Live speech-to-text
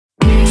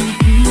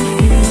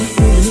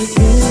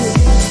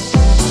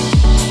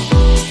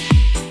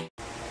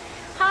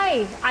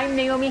I'm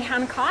Naomi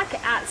Hancock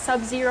at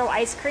Sub-Zero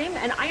Ice Cream,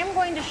 and I am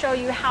going to show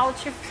you how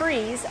to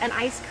freeze an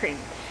ice cream.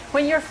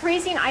 When you're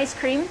freezing ice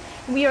cream,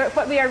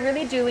 what we are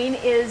really doing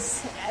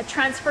is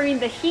transferring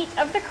the heat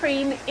of the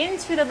cream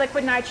into the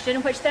liquid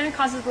nitrogen, which then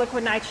causes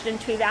liquid nitrogen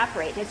to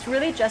evaporate. It's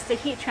really just a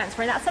heat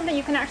transfer, and that's something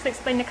you can actually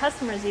explain to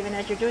customers even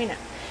as you're doing it.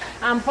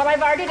 What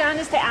I've already done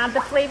is to add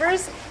the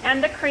flavors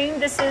and the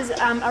cream. This is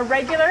a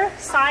regular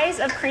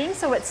size of cream,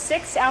 so it's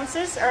 6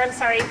 ounces, or I'm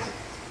sorry,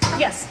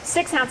 yes,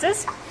 6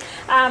 ounces.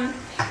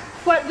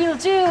 What we'll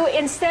do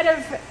instead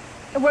of,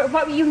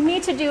 what you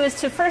need to do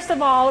is to first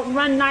of all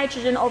run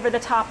nitrogen over the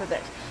top of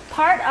it.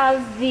 Part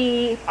of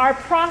our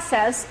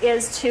process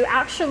is to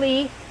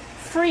actually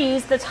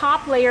freeze the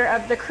top layer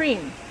of the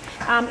cream.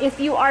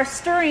 If you are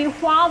stirring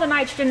while the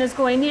nitrogen is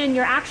going in,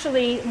 you're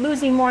actually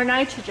losing more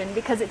nitrogen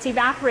because it's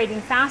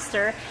evaporating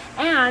faster,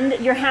 and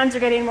your hands are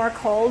getting more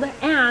cold,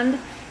 and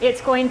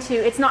it's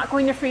not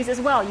going to freeze as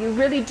well. You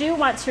really do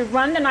want to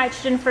run the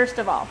nitrogen first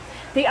of all.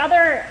 The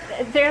other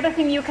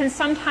thing you can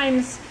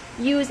sometimes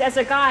use as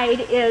a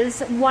guide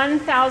is 1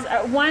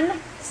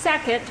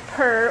 second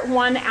per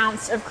 1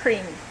 ounce of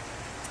cream.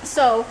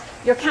 So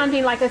you're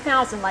counting like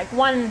 1,000, like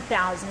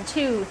 1,000,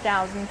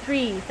 2,000,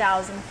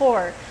 3,000,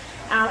 4.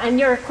 And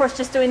you're, of course,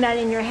 just doing that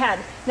in your head.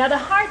 Now, the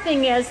hard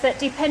thing is that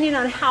depending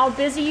on how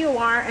busy you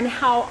are and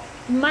how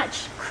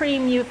much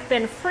cream you've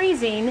been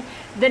freezing,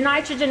 the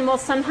nitrogen will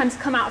sometimes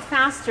come out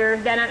faster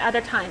than at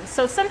other times.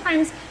 So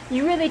sometimes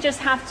you really just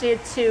have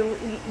to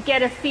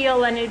get a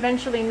feel and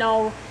eventually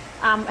know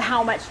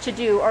how much to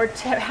do or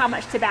how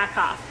much to back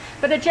off.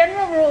 But the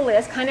general rule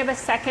is kind of 1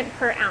 second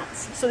per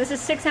ounce. So this is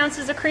 6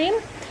 ounces of cream.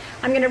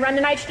 I'm going to run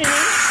the nitrogen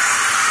in.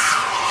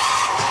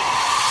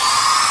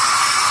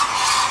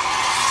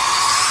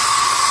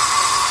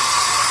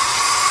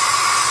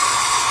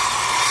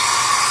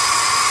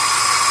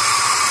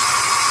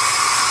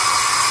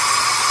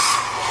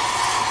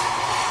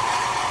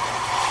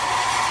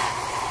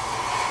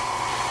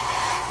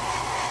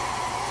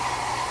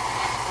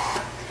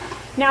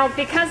 Now,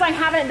 because I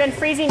haven't been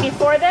freezing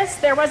before this,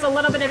 there was a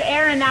little bit of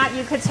air in that.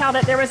 You could tell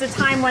that there was a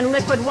time when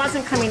liquid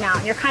wasn't coming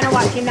out. You're kind of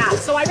watching that.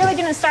 So I really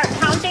didn't start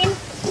counting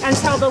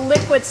until the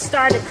liquid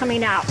started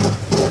coming out.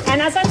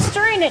 And as I'm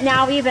stirring it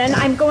now even,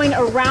 I'm going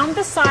around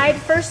the side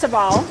first of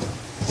all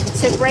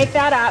to break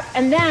that up.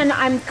 And then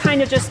I'm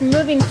kind of just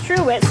moving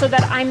through it so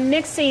that I'm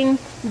mixing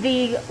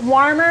the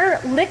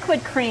warmer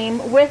liquid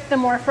cream with the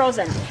more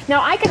frozen.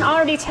 Now, I can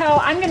already tell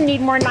I'm going to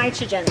need more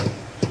nitrogen.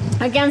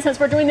 Again, since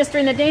we're doing this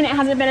during the day and it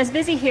hasn't been as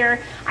busy here,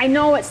 I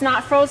know it's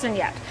not frozen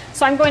yet.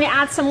 So I'm going to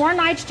add some more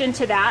nitrogen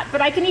to that, but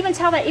I can even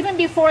tell that even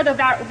before the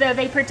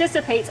vapor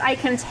dissipates, I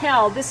can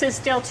tell this is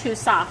still too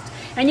soft.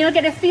 And you'll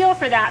get a feel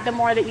for that the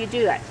more that you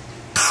do it.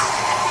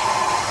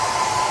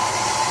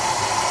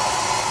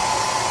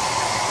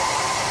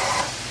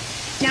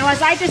 Now,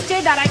 as I just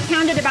did that, I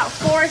counted about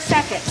 4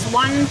 seconds.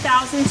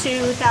 1,000,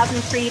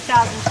 2,000,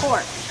 3,000,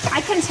 4.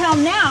 I can tell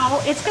now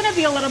it's going to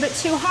be a little bit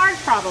too hard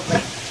probably.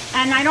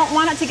 And I don't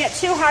want it to get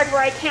too hard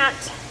where I can't,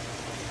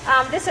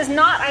 this is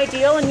not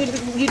ideal,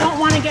 and you don't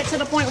want to get to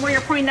the point where you're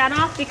pouring that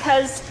off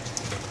because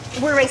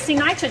we're wasting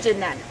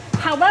nitrogen then.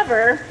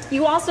 However,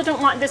 you also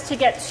don't want this to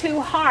get too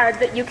hard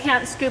that you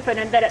can't scoop it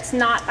and that it's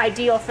not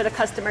ideal for the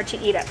customer to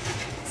eat it.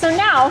 So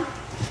now,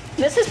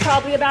 this is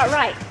probably about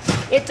right.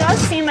 It does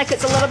seem like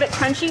it's a little bit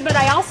crunchy, but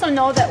I also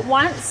know that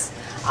once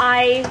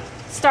I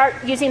start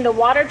using the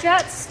water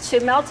jets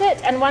to melt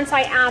it, and once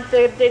I add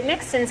the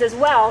mix-ins as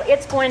well,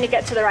 it's going to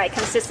get to the right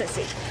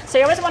consistency. So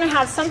you always want to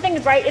have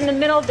something right in the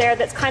middle there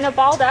that's kind of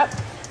balled up,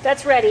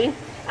 that's ready.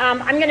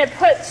 I'm going to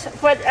put,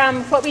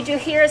 what we do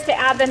here is to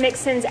add the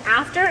mix-ins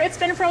after it's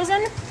been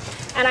frozen,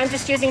 and I'm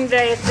just using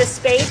the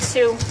spade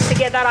to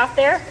get that off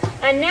there.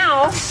 And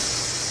now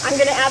I'm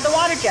going to add the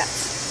water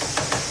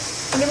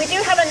jets. I mean, we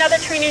do have another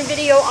training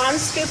video on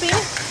scooping,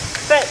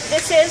 but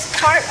this is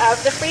part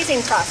of the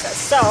freezing process.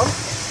 So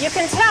you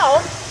can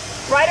tell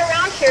right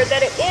around here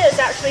that it is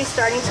actually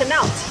starting to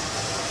melt.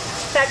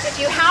 In fact, if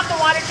you have the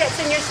water jets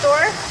in your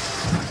store,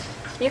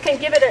 you can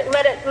give it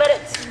let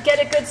it get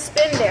a good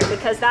spin there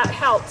because that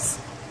helps.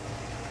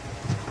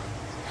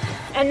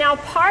 And now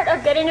part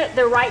of getting it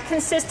the right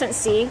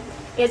consistency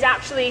is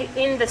actually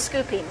in the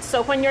scooping.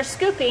 So when you're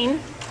scooping,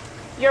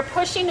 you're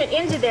pushing it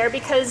into there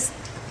because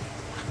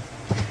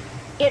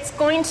it's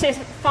going to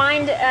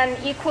find an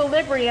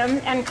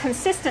equilibrium and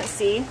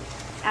consistency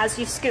as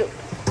you scoop.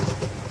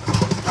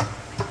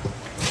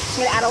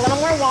 I'm going to add a little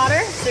more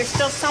water. There's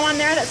still some on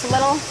there that's a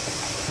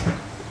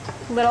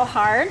little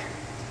hard.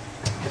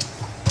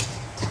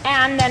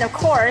 And then, of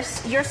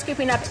course, you're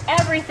scooping up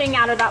everything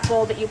out of that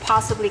bowl that you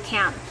possibly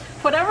can.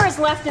 Whatever is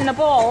left in the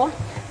bowl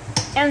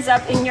ends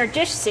up in your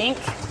dish sink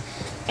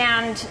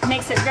and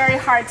makes it very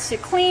hard to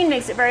clean,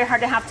 makes it very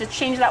hard to have to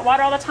change that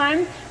water all the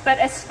time. But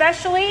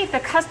especially the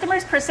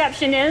customer's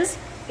perception is,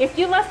 if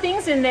you left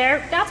things in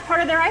there, that's part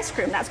of their ice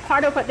cream. That's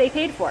part of what they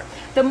paid for.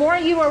 The more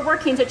you are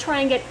working to try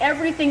and get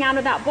everything out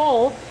of that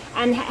bowl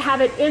and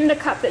have it in the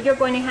cup that you're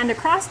going to hand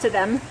across to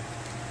them,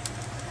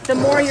 the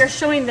more you're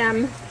showing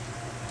them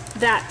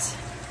that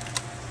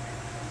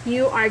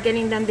you are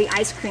getting them the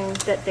ice cream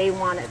that they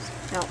wanted.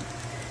 Oh,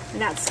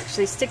 and that's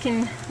actually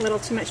sticking a little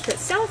too much to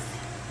itself.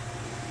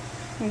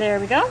 There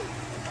we go.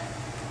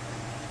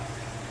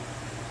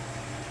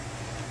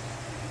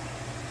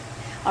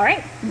 All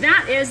right,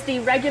 that is the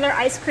regular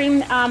ice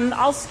cream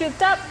all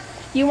scooped up.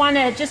 You want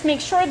to just make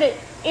sure that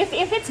if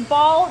it's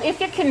balled, if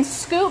it can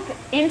scoop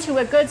into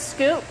a good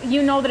scoop,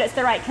 you know that it's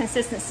the right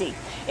consistency.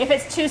 If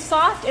it's too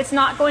soft, it's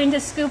not going to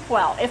scoop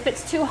well. If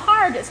it's too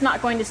hard, it's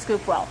not going to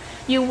scoop well.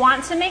 You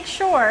want to make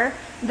sure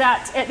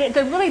that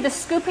really the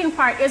scooping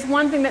part is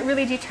one thing that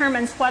really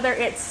determines whether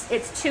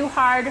it's too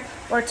hard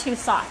or too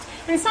soft.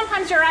 And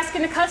sometimes you're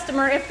asking a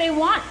customer if they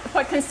want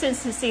what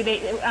consistency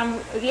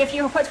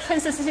what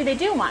consistency they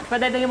do want,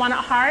 whether they want it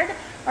hard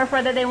or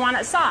whether they want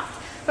it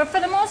soft. But for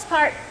the most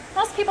part,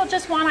 most people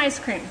just want ice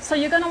cream. So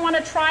you're going to want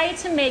to try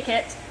to make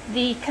it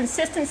the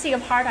consistency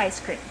of hard ice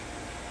cream.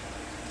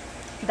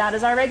 That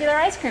is our regular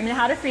ice cream and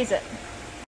how to freeze it.